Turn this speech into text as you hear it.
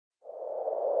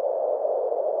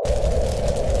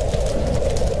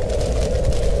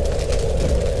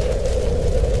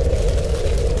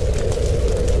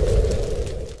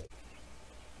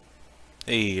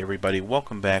Hey everybody,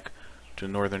 welcome back to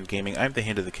Northern Gaming. I'm the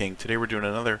Hand of the King. Today we're doing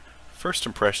another First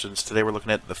Impressions. Today we're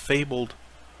looking at the Fabled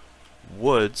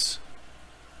Woods,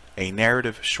 a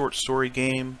narrative short story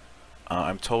game.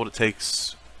 I'm told it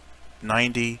takes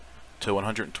 90 to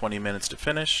 120 minutes to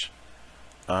finish.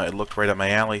 It looked right up my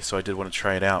alley, so I did want to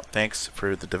try it out. Thanks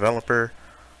for the developer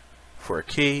for a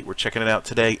key. We're checking it out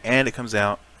today, and it comes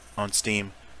out on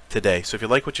Steam today. So if you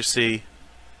like what you see,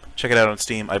 check it out on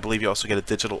Steam. I believe you also get a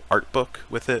digital art book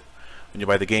with it. When you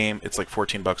buy the game, it's like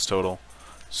 14 bucks total.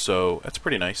 So that's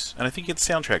pretty nice. And I think you get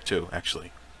the soundtrack too,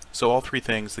 actually. So all three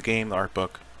things, the game, the art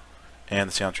book, and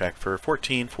the soundtrack for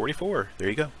 $14.44. There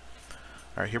you go.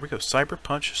 Alright, here we go.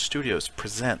 Cyberpunch Studios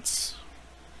presents.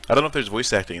 I don't know if there's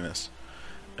voice acting in this.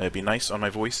 It'd be nice on my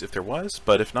voice if there was,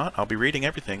 but if not, I'll be reading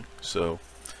everything. So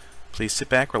please sit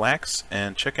back, relax,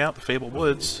 and check out the Fabled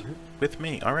Woods with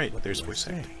me. Alright, there's voice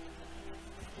acting.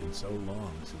 Been so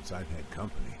long since I've had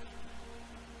company.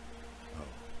 Oh,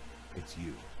 it's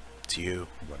you. It's you.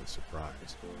 What a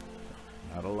surprise.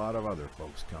 Not a lot of other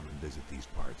folks come and visit these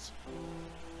parts.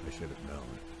 I should have known.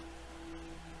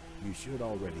 You should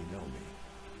already know me,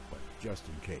 but just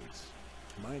in case.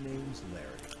 My name's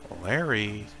Larry. Larry.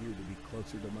 I was here to be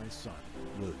closer to my son,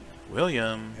 William.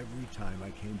 William. Every time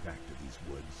I came back to these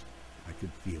woods, I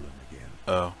could feel him again.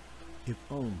 Oh. If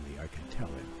only I could tell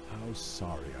him how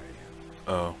sorry I am.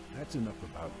 Oh. That's enough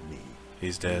about me.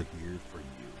 He's dead. I'm here for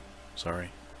you. Sorry.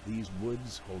 These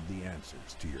woods hold the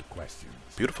answers to your questions.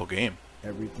 Beautiful game.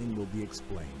 Everything will be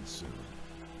explained soon.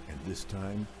 And this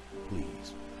time,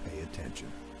 please pay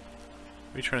attention.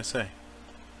 What are you trying to say?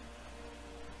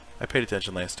 I paid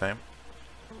attention last time.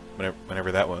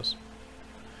 Whenever that was.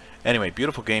 Anyway,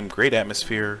 beautiful game, great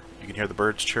atmosphere. You can hear the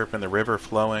birds chirping, the river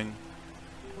flowing.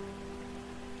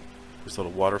 This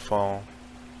little waterfall.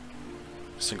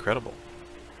 It's incredible.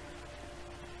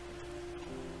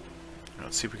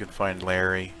 Let's see if we can find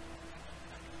Larry.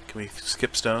 Can we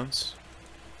skip stones?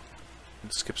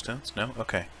 Skip stones? No?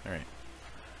 Okay, alright.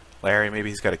 Larry, maybe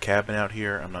he's got a cabin out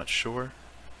here, I'm not sure.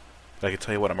 But I can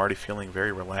tell you what, I'm already feeling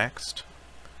very relaxed.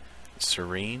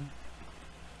 Serene.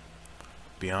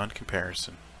 Beyond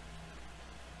comparison.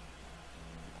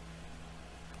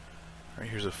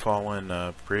 Alright, here's a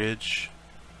fallen bridge.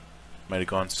 Might have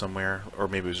gone somewhere, or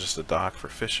maybe it was just a dock for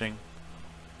fishing.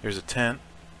 Here's a tent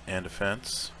and a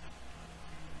fence.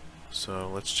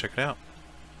 So let's check it out.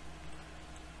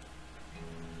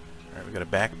 Alright, we got a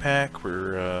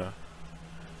backpack.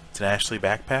 It's an Ashley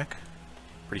backpack.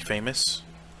 Pretty famous.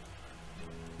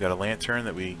 We got a lantern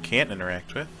that we can't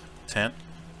interact with. Tent.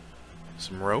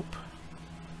 Some rope.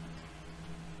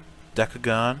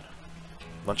 Decagon.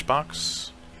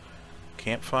 Lunchbox.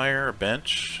 Campfire. A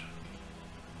bench.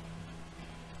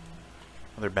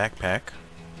 Another backpack.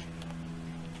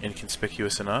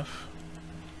 Inconspicuous enough.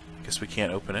 Guess we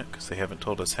can't open it because they haven't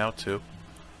told us how to.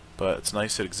 But it's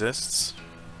nice it exists.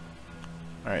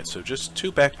 Alright, so just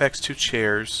two backpacks, two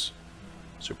chairs.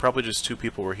 So probably just two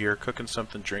people were here cooking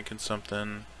something, drinking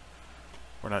something.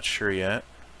 We're not sure yet.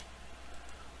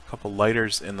 A couple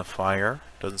lighters in the fire.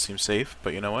 Doesn't seem safe,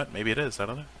 but you know what? Maybe it is. I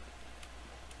don't know.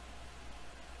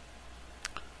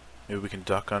 Maybe we can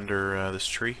duck under this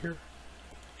tree here?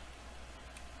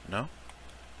 No?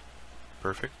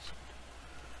 Perfect.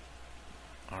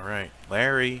 Alright,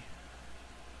 Larry.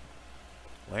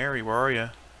 Larry, where are you?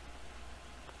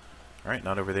 Alright,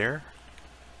 not over there.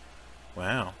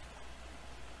 Wow.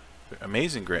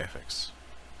 Amazing graphics.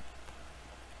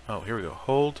 Oh, here we go.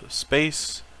 Hold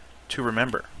space to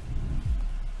remember.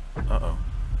 Uh-oh.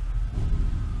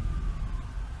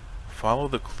 Follow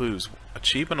the clues.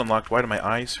 Achievement unlocked. Why do my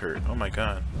eyes hurt? Oh my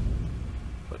god.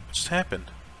 What just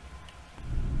happened?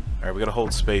 Alright, we gotta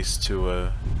hold space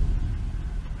to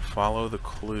follow the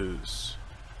clues.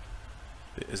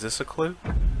 Is this a clue?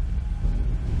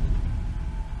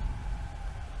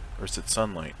 Or is it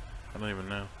sunlight? I don't even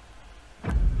know.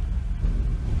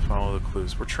 Follow the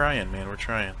clues. We're trying, man, we're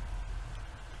trying.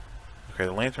 Okay,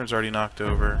 the lantern's already knocked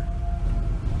over.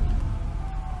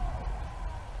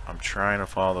 I'm trying to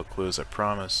follow the clues, I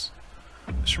promise.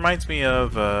 This reminds me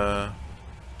of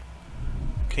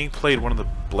King played one of the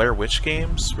Blair Witch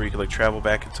games where you could like travel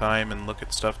back in time and look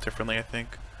at stuff differently, I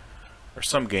think. Or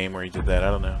some game where he did that,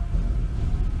 I don't know.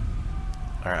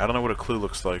 Alright, I don't know what a clue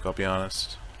looks like, I'll be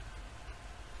honest.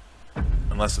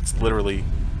 Unless it's literally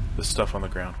the stuff on the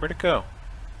ground. Where'd it go?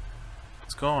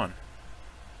 It's gone.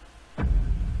 Do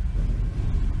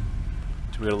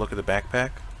we gotta look at the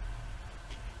backpack?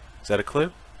 Is that a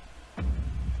clue?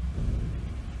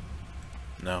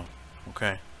 No.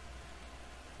 Okay.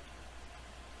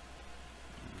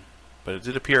 But it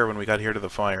did appear when we got here to the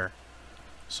fire.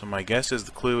 So my guess is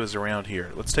the clue is around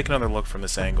here. Let's take another look from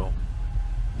this angle.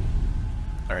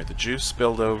 Alright, the juice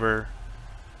spilled over.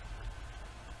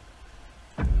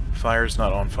 Fire's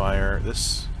not on fire.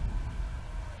 This...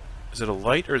 Is it a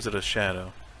light or is it a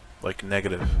shadow? Like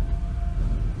negative.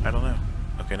 I don't know.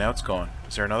 Okay, now it's gone.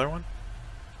 Is there another one?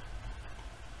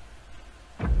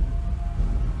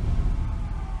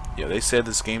 Yeah, they said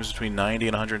this game's between 90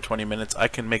 and 120 minutes. I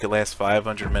can make it last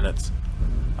 500 minutes.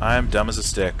 I'm dumb as a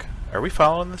stick. Are we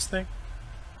following this thing?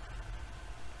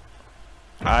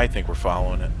 I think we're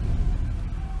following it.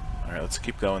 Alright, let's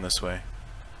keep going this way.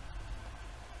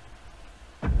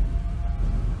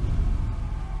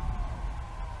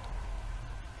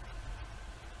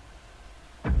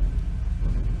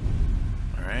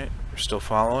 Alright, we're still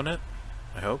following it,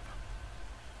 I hope.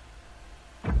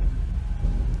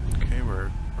 Okay, we're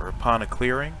upon a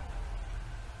clearing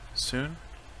soon.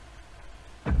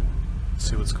 Let's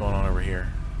see what's going on over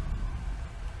here.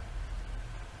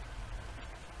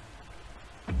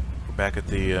 We're back at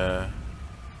the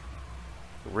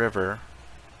river.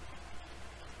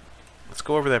 Let's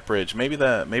go over that bridge. Maybe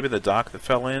the dock that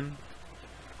fell in.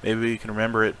 Maybe we can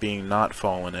remember it being not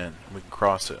fallen in. We can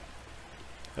cross it.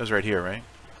 That was right here, right?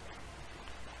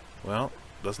 Well,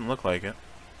 doesn't look like it.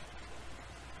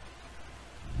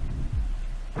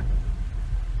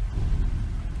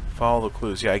 Follow the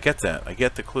clues. Yeah, I get that. I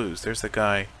get the clues. There's the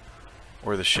guy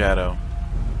or the shadow.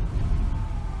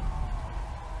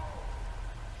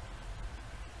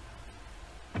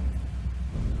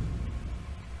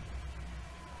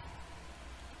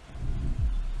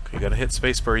 Okay, you gotta hit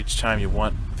spacebar each time you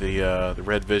want the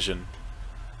red vision.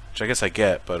 Which I guess I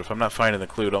get, but if I'm not finding the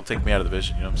clue, don't take me out of the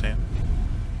vision, you know what I'm saying?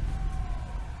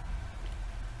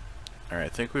 Alright, I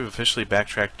think we've officially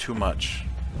backtracked too much.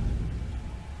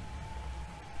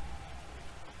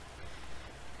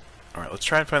 Alright, let's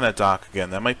try and find that dock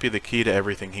again. That might be the key to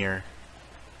everything here.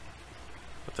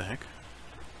 What the heck?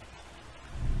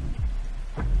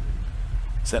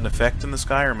 Is that an effect in the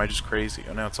sky, or am I just crazy?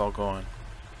 Oh, now it's all gone.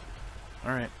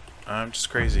 Alright, I'm just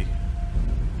crazy.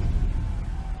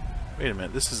 Wait a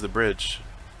minute, this is the bridge.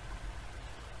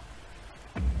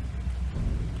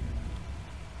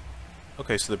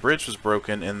 Okay, so the bridge was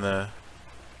broken in the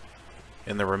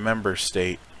remember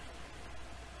state.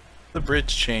 The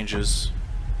bridge changes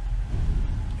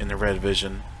in the red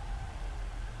vision.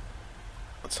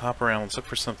 Let's hop around, let's look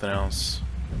for something else.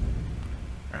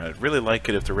 Alright, I'd really like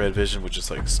it if the red vision would just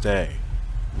like stay.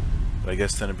 But I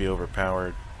guess then it'd be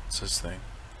overpowered. What's this thing?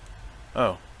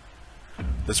 Oh.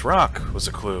 This rock was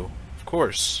a clue. Of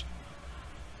course.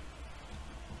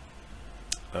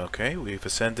 Okay, we've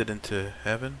ascended into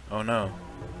heaven. Oh no.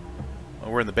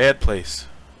 Oh, we're in the bad place.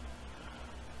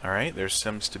 Alright, there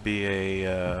seems to be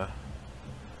a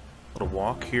little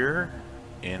walk here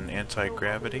in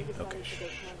anti-gravity. Okay, shh.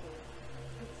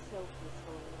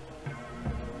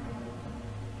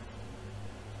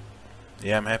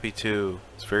 Yeah, I'm happy too.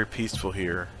 It's very peaceful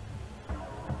here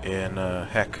in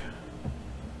Heck.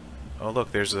 Oh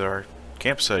look, there's our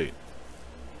campsite.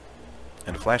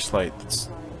 And a flashlight that's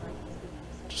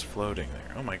just floating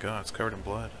there. Oh my god, it's covered in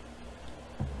blood.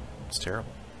 It's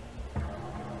terrible.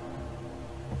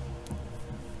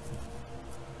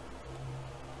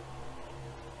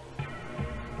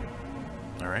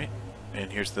 Alright,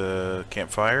 and here's the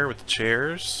campfire with the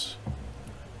chairs.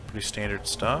 Pretty standard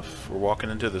stuff. We're walking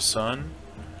into the sun,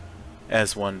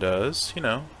 as one does, you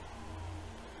know.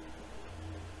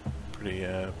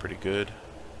 Pretty good.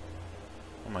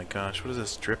 Oh my gosh, what is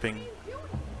this dripping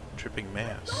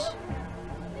mass?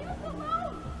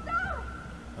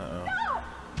 Uh-oh.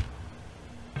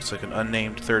 Looks like an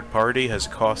unnamed third party has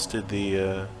accosted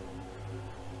the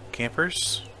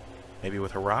campers, maybe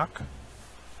with a rock.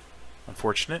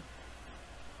 Unfortunate.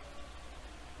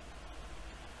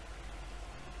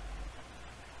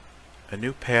 A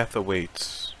new path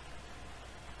awaits.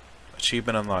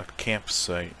 Achievement unlocked.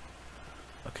 Campsite.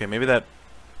 Okay, maybe that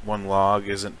one log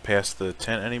isn't past the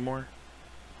tent anymore?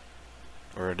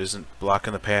 Or it isn't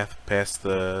blocking the path past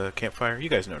the campfire? You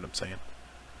guys know what I'm saying.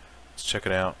 Let's check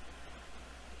it out.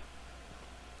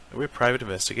 Are we a private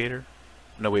investigator?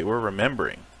 No, wait, we're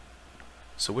remembering.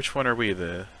 So which one are we?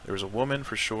 There was a woman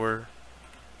for sure.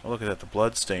 Oh, look at that, the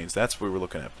blood stains. That's what we were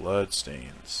looking at, blood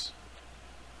stains.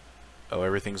 Oh,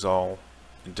 everything's all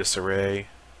in disarray.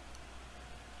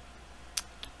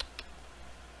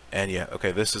 And yeah,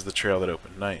 okay, this is the trail that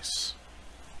opened. Nice.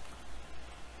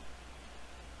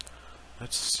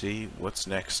 Let's see what's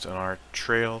next on our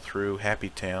trail through Happy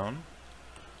Town.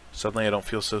 Suddenly I don't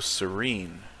feel so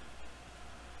serene.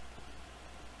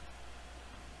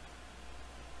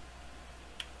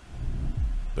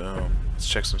 Boom. Let's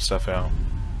check some stuff out.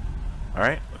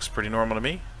 Alright, looks pretty normal to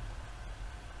me.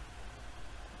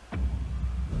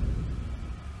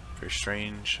 Very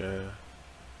strange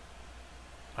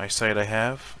eyesight I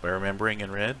have by remembering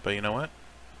in red, but you know what?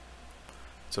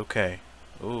 It's okay.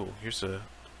 Ooh, here's a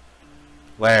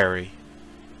Larry.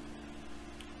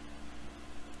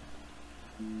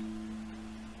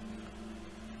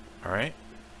 Alright.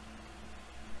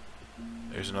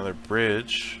 There's another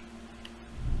bridge.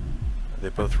 Are they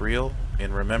both real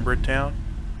in Remembered Town?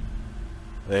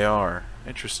 They are.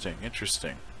 Interesting,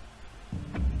 interesting.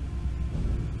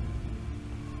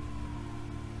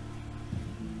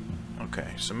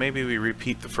 Okay, so maybe we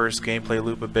repeat the first gameplay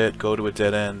loop a bit, go to a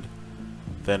dead end,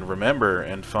 then remember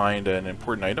and find an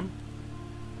important item.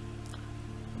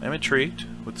 I'm intrigued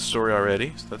with the story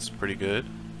already, so that's pretty good.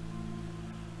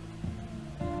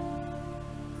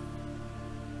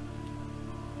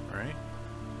 Alright.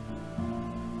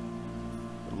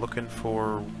 We're looking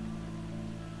for...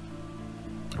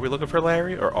 Are we looking for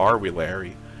Larry, or are we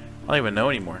Larry? I don't even know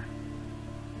anymore.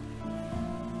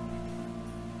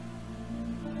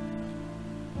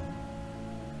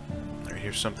 Alright,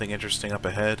 here's something interesting up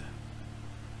ahead.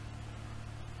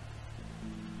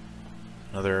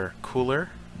 Another cooler.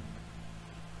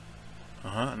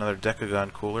 Another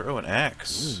decagon cooler. Oh, an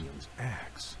axe. William's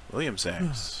axe. William's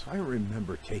axe. I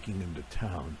remember taking him to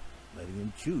town, letting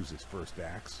him choose his first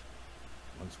axe.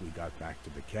 Once we got back to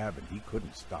the cabin, he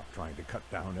couldn't stop trying to cut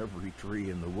down every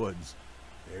tree in the woods.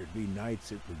 There'd be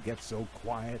nights it would get so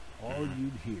quiet, all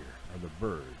you'd hear are the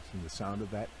birds and the sound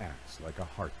of that axe like a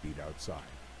heartbeat outside.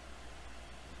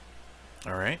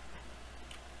 Alright.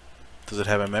 Does it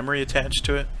have a memory attached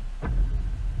to it?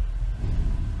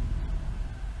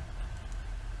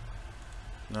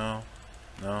 No.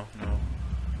 No, no.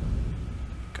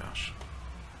 Gosh.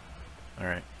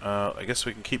 Alright, I guess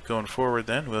we can keep going forward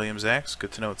then. William's axe.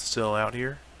 Good to know it's still out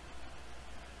here.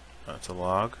 It's a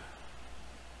log.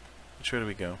 Which way do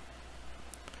we go?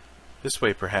 This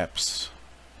way, perhaps.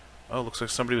 Oh, looks like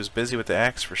somebody was busy with the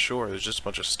axe for sure. There's just a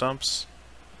bunch of stumps.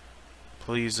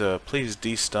 Please, please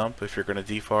de-stump if you're going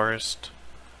to deforest.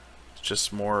 It's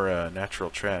just more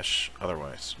natural trash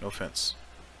otherwise. No offense.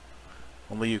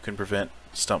 Only you can prevent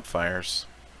stump fires.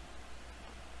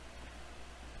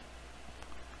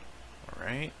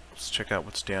 Alright, let's check out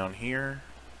what's down here.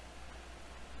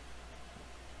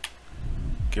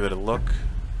 Give it a look.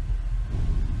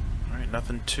 Alright,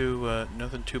 nothing too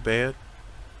bad.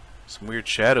 Some weird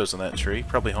shadows on that tree,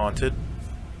 probably haunted.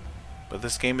 But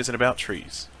this game isn't about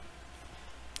trees.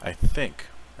 I think.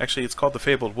 Actually, it's called the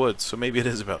Fabled Woods, so maybe it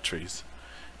is about trees.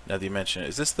 Now that you mention it.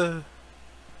 Is this the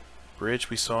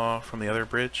bridge we saw from the other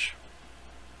bridge?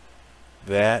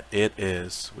 That it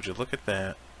is. Would you look at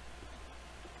that?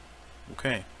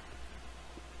 Okay.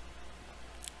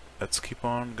 Let's keep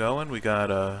on going. We got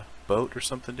a boat or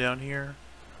something down here.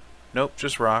 Nope,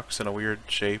 just rocks in a weird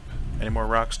shape. Any more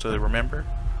rocks to remember?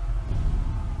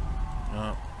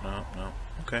 No, no, no.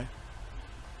 Okay.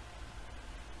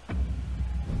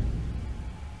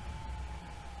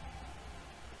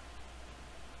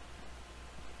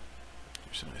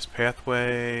 There's a nice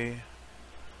pathway.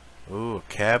 Ooh, a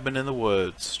cabin in the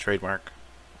woods. Trademark.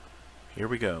 Here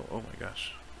we go. Oh my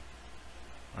gosh.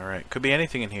 Alright, could be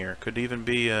anything in here. Could even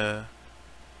be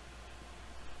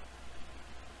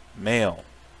mail.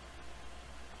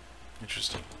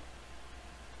 Interesting.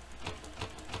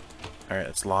 Alright,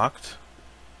 it's locked.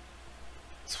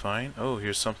 It's fine. Oh,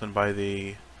 here's something by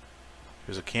the...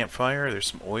 There's a campfire. There's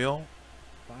some oil.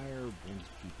 Fire brings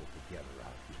people together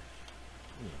out here.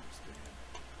 You understand.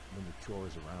 When the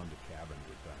chores around the cabin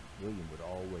were done, William would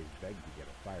always beg to get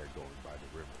a fire going by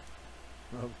the river.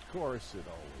 Of course, it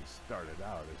always started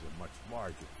out as a much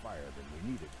larger fire than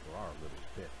we needed for our little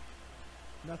pit.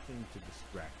 Nothing to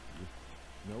distract you.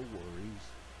 No worries,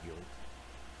 guilt.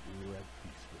 We were at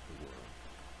peace with the world.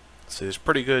 See, there's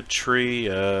pretty good tree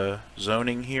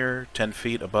zoning here. 10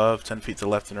 feet above, 10 feet to the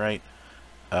left and right.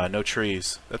 No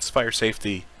trees. That's fire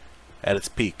safety at its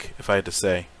peak, if I had to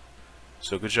say.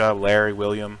 So good job, Larry,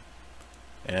 William,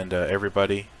 and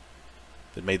everybody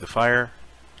that made the fire.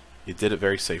 You did it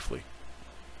very safely.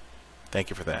 Thank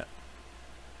you for that.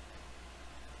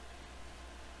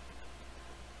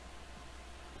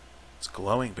 It's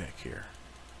glowing back here.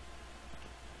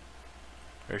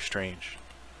 Very strange.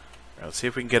 Alright, let's see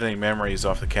if we can get any memories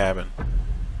off the cabin.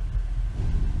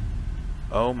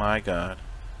 Oh my god.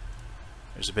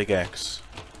 There's a big X.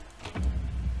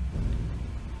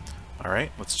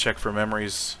 Alright, let's check for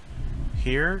memories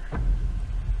here.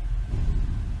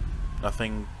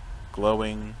 Nothing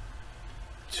glowing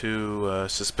too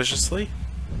suspiciously.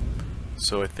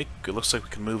 So I think it looks like we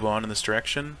can move on in this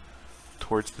direction.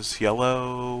 towards this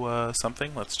yellow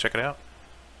something. Let's check it out.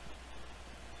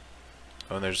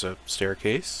 Oh, and there's a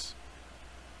staircase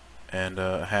and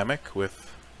a hammock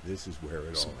with This is where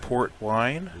it some all port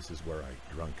wine. This is where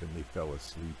I drunkenly fell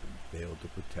asleep and failed to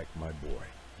protect my boy,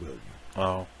 William.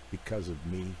 Oh. Because of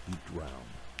me, he drowned.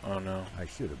 Oh no. I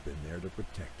should have been there to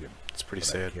protect him. It's pretty but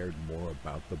sad. I cared more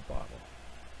about the bottle.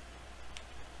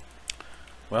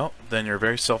 Well, then you're a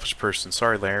very selfish person.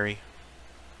 Sorry, Larry.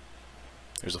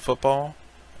 There's a football.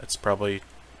 It's probably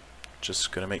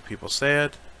just going to make people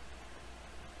sad.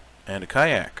 And a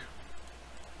kayak.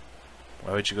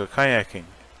 Why would you go kayaking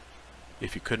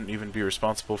if you couldn't even be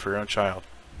responsible for your own child?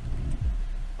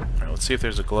 Alright, let's see if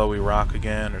there's a glowy rock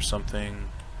again or something.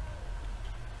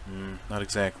 Not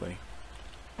exactly.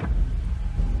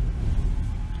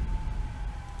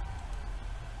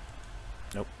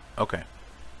 Nope. Okay.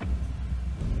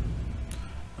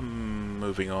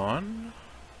 Moving on.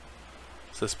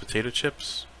 Is this potato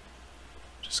chips?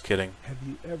 Just kidding. Have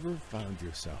you ever found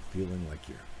yourself feeling like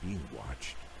you're being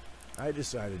watched? I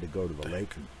decided to go to the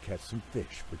lake and catch some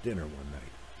fish for dinner one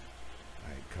night. I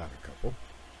had caught a couple,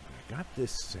 and I got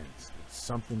this sense that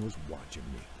something was watching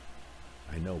me.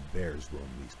 I know bears roam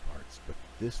these parts, but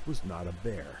this was not a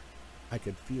bear. I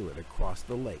could feel it across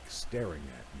the lake staring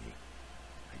at me.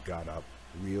 I got up,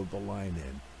 reeled the line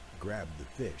in, grabbed the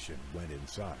fish, and went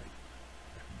inside.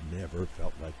 I've never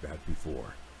felt like that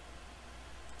before.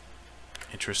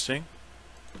 Interesting.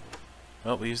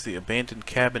 Well, we use the abandoned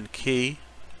cabin key,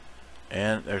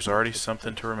 and there's already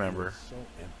something to remember. It's so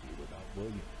empty without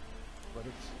William, but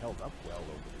it's held up well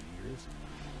over the years.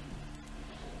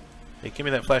 Hey, give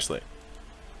me that flashlight.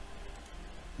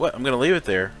 What? I'm gonna leave it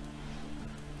there.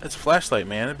 That's a flashlight,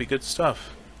 man. It'd be good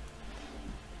stuff.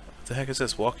 What the heck is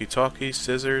this? Walkie-talkie,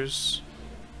 scissors.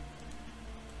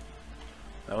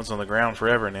 That one's on the ground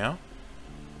forever now.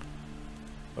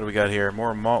 What do we got here?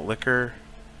 More malt liquor.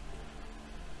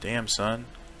 Damn, son.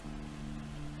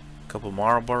 A couple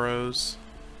Marlboros.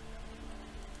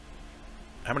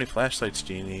 How many flashlights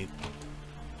do you need?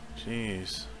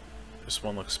 Jeez. This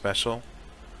one looks special.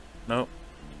 Nope.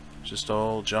 Just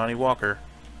old Johnny Walker.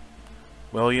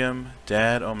 William,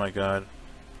 Dad, oh my god.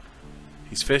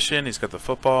 He's fishing, he's got the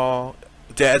football.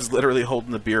 Dad's literally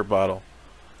holding the beer bottle.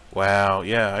 Wow,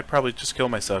 yeah, I'd probably just kill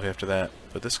myself after that.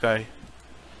 But this guy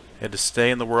had to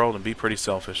stay in the world and be pretty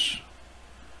selfish.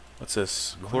 What's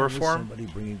this? Chloroform? Why was somebody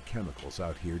bringing chemicals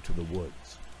out here to the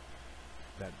woods?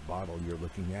 That bottle you're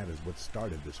looking at is what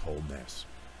started this whole mess.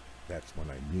 That's when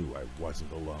I knew I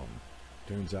wasn't alone.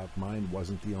 Turns out mine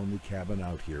wasn't the only cabin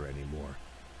out here anymore.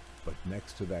 But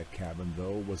next to that cabin,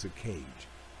 though, was a cage.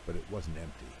 But it wasn't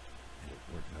empty, and it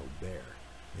weren't no bear.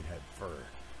 It had fur,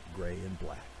 gray and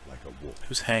black, like a wolf.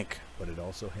 Who's Hank? But it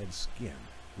also had skin,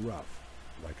 rough,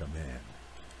 like a man.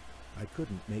 I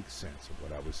couldn't make sense of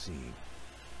what I was seeing.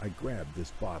 I grabbed this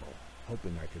bottle,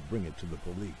 hoping I could bring it to the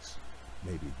police.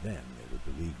 Maybe then they would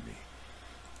believe me.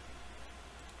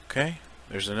 Okay,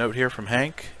 there's a note here from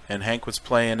Hank, and Hank was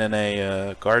playing in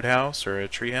a guardhouse or a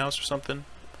treehouse or something.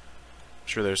 I'm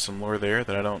sure there's some lore there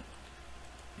that I don't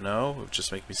know. It would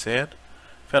just make me sad.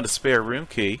 Found a spare room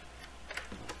key,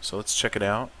 so let's check it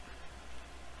out.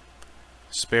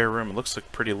 Spare room. It looks like a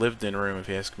pretty lived-in room, if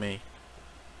you ask me.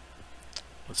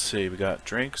 Let's see. We got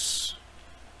drinks.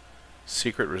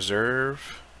 Secret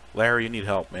reserve. Larry, you need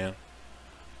help, man.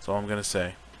 That's all I'm gonna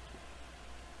say.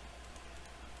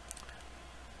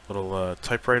 Little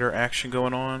typewriter action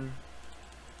going on.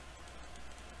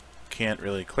 Can't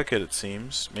really click it, it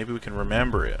seems. Maybe we can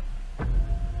remember it.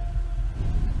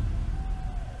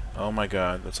 Oh my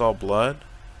god, that's all blood.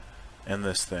 And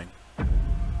this thing.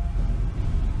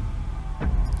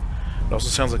 It also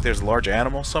sounds like there's a large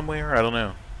animal somewhere. I don't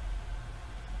know.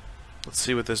 Let's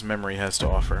see what this memory has to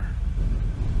offer.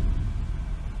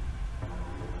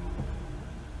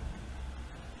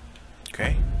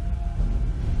 Okay.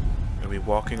 Gonna be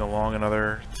walking along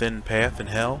another thin path in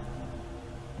hell.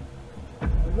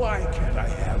 Why can't I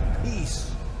have peace?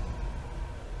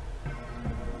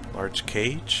 Large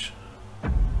cage.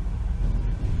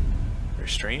 Very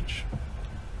strange.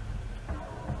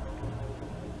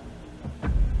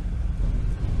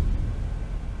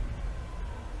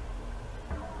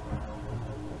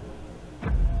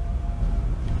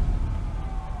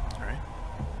 Alright.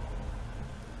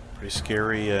 Pretty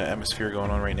scary atmosphere going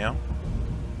on right now.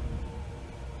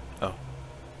 Oh.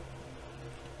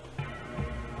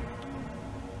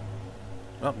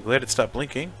 Well, I'm glad it stopped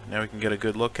blinking. Now we can get a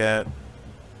good look at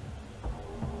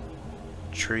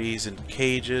trees and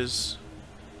cages.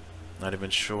 Not even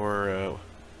sure.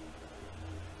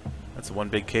 That's one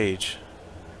big cage.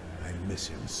 I miss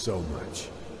him so much.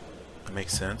 That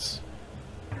makes sense.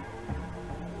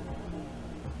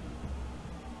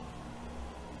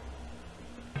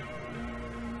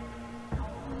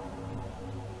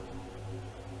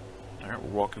 Alright,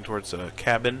 we're walking towards a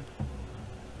cabin.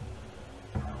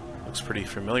 Looks pretty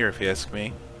familiar if you ask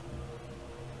me.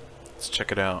 Let's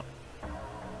check it out.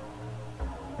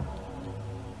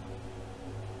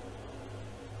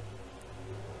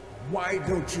 Why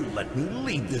don't you let me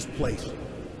leave this place?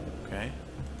 Okay.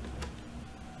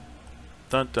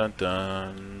 Dun dun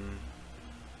dun.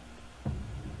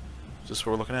 Is this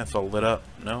what we're looking at? It's all lit up.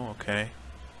 No? Okay.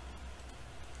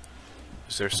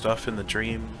 Is there stuff in the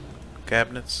dream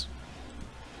cabinets?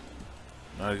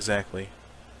 Not exactly.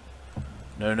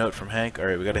 No note from Hank.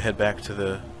 Alright, we gotta head back to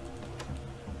the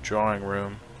drawing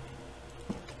room.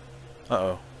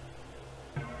 Uh-oh.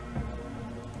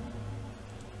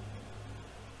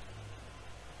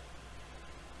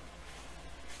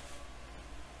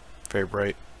 Very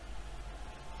bright.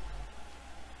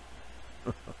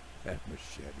 That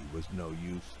machete was no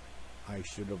use. I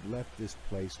should have left this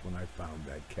place when I found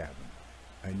that cabin.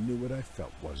 I knew what I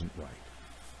felt wasn't right.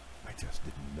 I just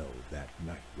didn't know that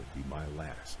night would be my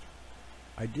last.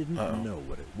 I didn't know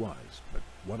what it was, but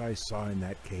what I saw in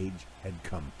that cage had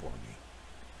come for me.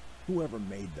 Whoever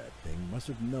made that thing must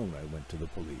have known I went to the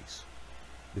police.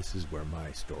 This is where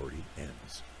my story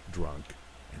ends, drunk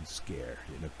and scared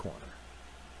in a corner.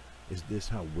 Is this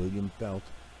how William felt?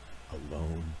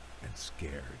 Alone and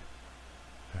scared.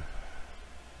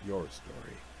 Your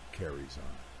story carries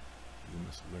on. You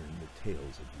must learn the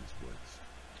tales of these woods.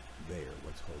 They are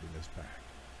what's holding us back.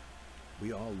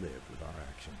 We all live with our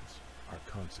actions, our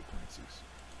consequences.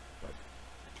 But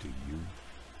do you?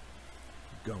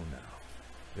 Go now.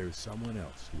 There's someone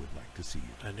else who would like to see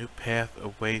you. A new path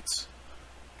awaits.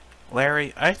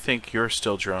 Larry, I think you're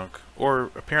still drunk. Or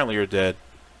apparently you're dead.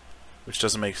 Which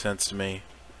doesn't make sense to me.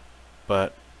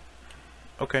 But,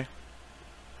 okay.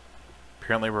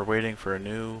 Apparently we're waiting for a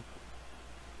new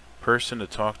person to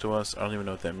talk to us. I don't even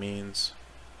know what that means.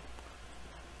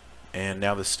 And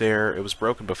now the stair, it was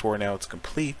broken before, now it's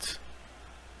complete.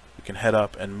 We can head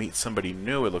up and meet somebody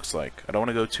new, it looks like. I don't want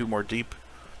to go too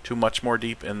much more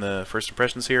deep in the first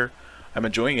impressions here. I'm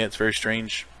enjoying it. It's a very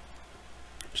strange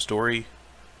story,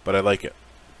 but I like it.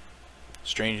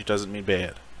 Strange doesn't mean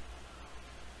bad.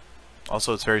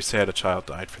 Also, it's very sad a child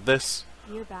died for this.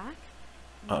 You're back?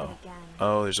 Uh-oh. Again.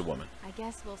 Oh, there's a woman. I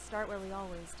guess we'll start where we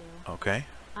always do. Okay.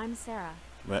 I'm Sarah.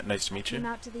 Nice to meet you. I came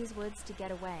out to these woods to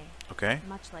get away. Okay.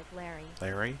 Much like Larry.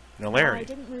 Larry? No, Larry. While I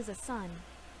didn't lose a son,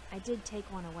 I did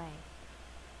take one away.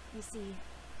 You see,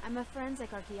 I'm a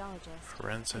forensic archaeologist.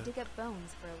 Forensic? I dig up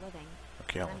bones for a living.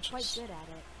 Archaeologist. I'm quite good at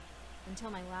it. Until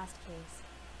my last case.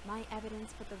 My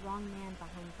evidence put the wrong man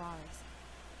behind bars.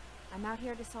 I'm out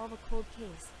here to solve a cold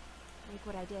case. Make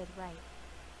what I did right.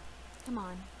 Come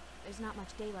on. There's not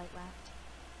much daylight left.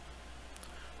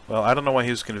 Well, I don't know why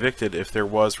he was convicted if there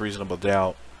was reasonable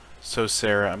doubt. So,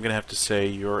 Sarah, I'm going to have to say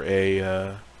you're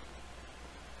a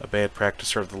bad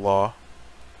practicer of the law.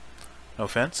 No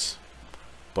offense.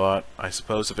 But I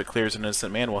suppose if it clears an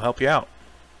innocent man, we'll help you out.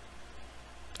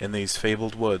 In these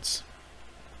fabled woods.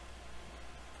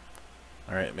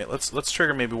 Alright, let's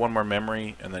trigger maybe one more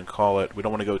memory and then call it. We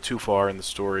don't want to go too far in the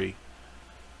story.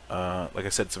 Like I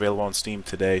said, it's available on Steam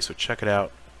today, so check it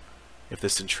out. If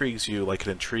this intrigues you like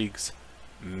it intrigues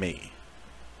me.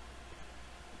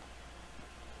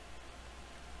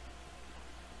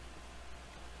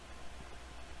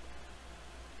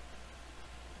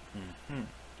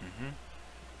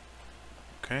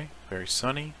 Okay, very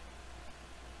sunny.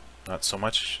 Not so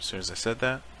much as soon as I said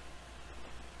that.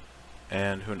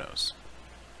 And who knows?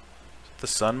 Is the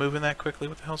sun moving that quickly?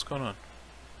 What the hell's going on?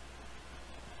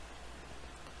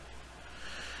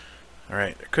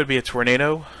 Alright, there could be a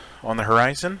tornado on the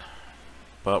horizon,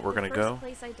 but we're going to go. The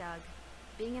first place I dug.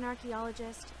 Being an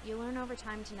archaeologist, you learn over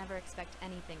time to never expect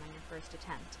anything on your first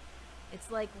attempt. It's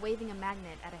like waving a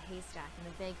magnet at a haystack in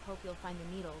the vague hope you'll find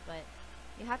a needle, but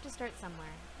you have to start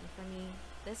somewhere, and for me,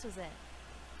 this was it.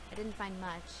 I didn't find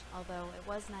much, although it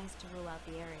was nice to rule out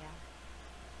the area.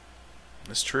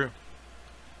 That's true.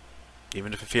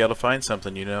 Even if you fail to find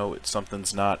something, you know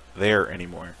something's not there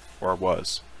anymore, or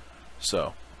was.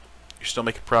 So, you're still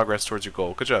making progress towards your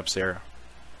goal. Good job, Sarah.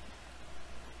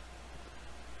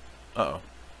 Uh-oh.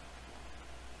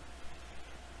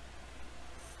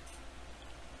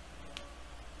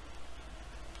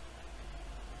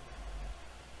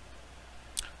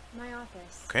 My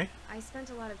office. Okay. I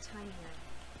spent a lot of time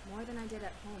here. More than I did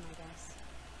at home, I guess.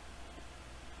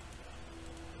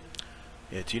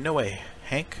 Yeah, do you know a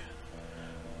Hank?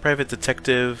 Private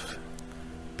Detective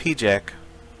P-Jack.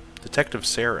 Detective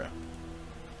Sarah.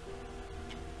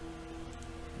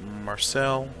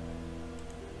 Marcel.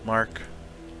 Mark.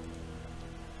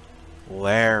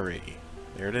 Larry.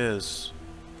 There it is.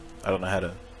 I don't know how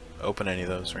to open any of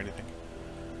those or anything.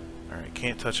 Alright,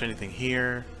 can't touch anything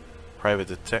here. Private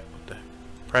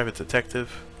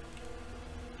detective.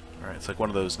 Alright, it's like one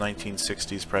of those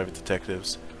 1960s private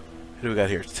detectives. Who do we got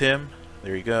here? Tim.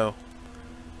 There you go.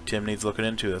 Tim needs looking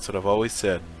into. That's what I've always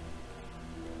said.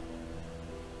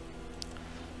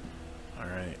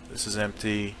 Alright, this is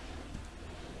empty.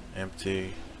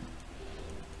 Empty.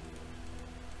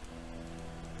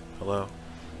 Hello?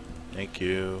 Thank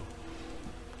you.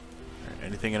 Alright,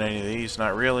 anything in any of these?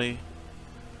 Not really.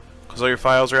 Because all your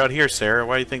files are out here, Sarah.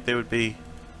 Why do you think they would be?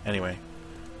 Anyway,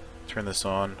 turn this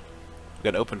on. We've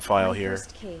got an open file here.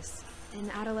 First case, an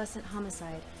adolescent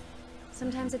homicide.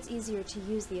 Sometimes it's easier to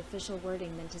use the official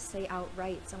wording than to say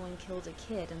outright someone killed a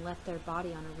kid and left their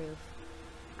body on a roof.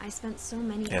 I spent so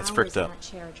many hours in that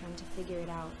chair trying to figure it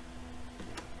out.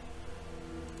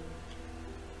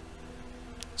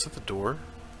 Is that the door?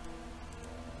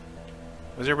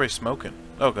 Why is everybody smoking?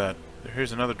 Oh god,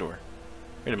 here's another door.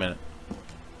 Wait a minute.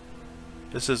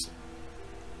 This is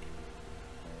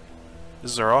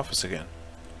our office again.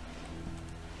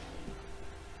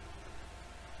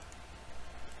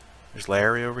 There's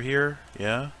Larry over here.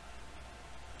 Yeah.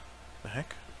 The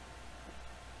heck?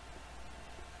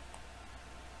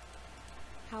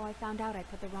 How I found out I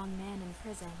put the wrong man in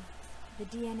prison. The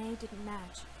DNA didn't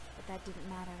match, but that didn't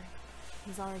matter.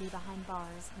 He's already behind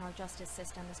bars, and our justice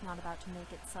system is not about to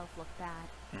make itself look bad.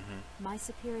 My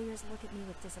superiors look at me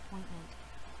with disappointment.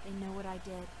 They know what I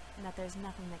did, and that there's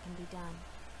nothing that can be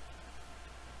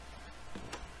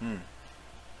done.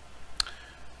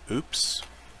 Oops.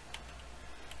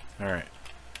 Alright.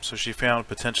 So she found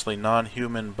potentially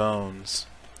non-human bones,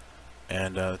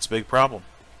 and it's a big problem.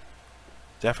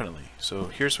 Definitely. So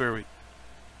here's where we...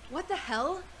 What the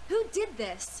hell? Who did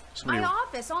this? Somebody... My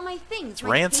office, all my things, my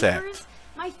ransacked. papers,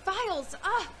 my files.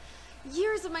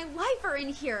 Years of my life are in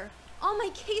here. All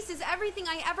my cases, everything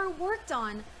I ever worked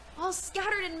on. All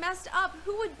scattered and messed up.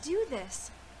 Who would do this?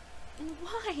 And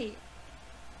why?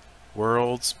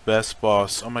 World's best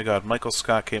boss. Oh my god, Michael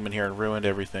Scott came in here and ruined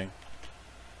everything.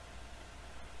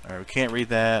 Alright, we can't read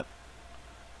that.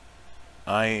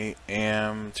 I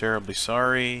am terribly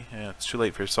sorry. Yeah, it's too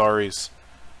late for your sorries,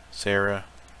 Sarah.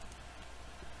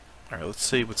 Alright, let's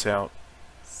see what's out.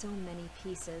 So many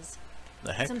pieces.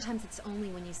 The heck? Sometimes it's only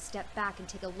when you step back and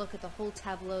take a look at the whole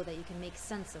tableau that you can make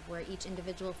sense of where each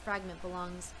individual fragment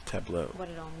belongs. Tableau. What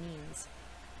it all means.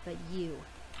 But you.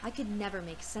 I could never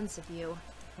make sense of you.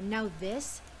 And now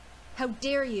this? How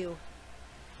dare you?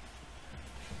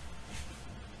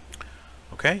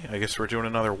 Okay, I guess we're doing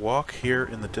another walk here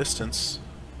in the distance.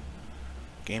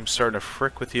 Game's starting to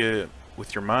frick with you,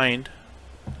 with your mind.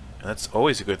 And that's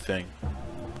always a good thing,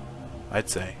 I'd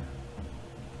say.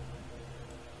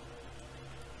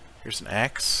 Here's an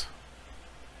axe.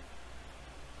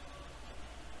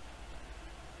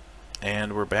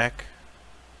 And we're back.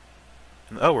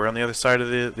 And, oh, we're on the other side of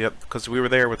the because we were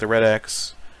there with the red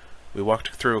axe. We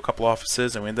walked through a couple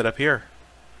offices and we ended up here.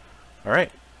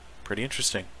 Alright. Pretty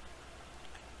interesting.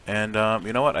 And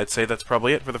you know what? I'd say that's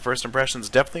probably it for the first impressions.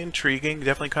 Definitely intriguing.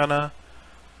 Definitely kind of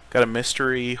got a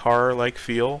mystery, horror-like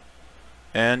feel.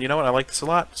 And you know what? I like this a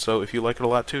lot. So if you like it a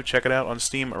lot too, check it out on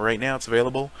Steam right now. It's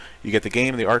available. You get the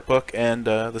game, the art book, and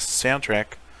the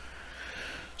soundtrack.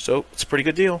 So it's a pretty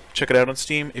good deal. Check it out on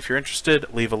Steam. If you're interested,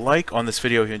 leave a like on this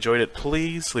video if you enjoyed it.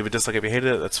 Please leave a dislike if you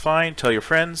hated it. That's fine. Tell your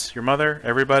friends, your mother,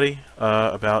 everybody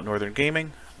about Northern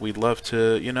Gaming. We'd love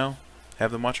to, you know,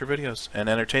 have them watch our videos and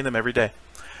entertain them every day.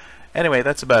 Anyway,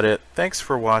 that's about it. Thanks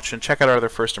for watching. Check out our other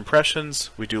first impressions.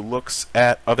 We do looks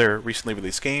at other recently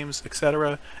released games,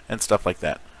 etc., and stuff like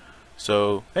that.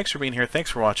 So, thanks for being here.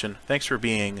 Thanks for watching. Thanks for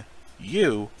being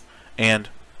you. And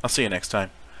I'll see you next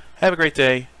time. Have a great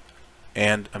day.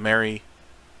 And a Merry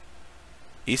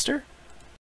Easter?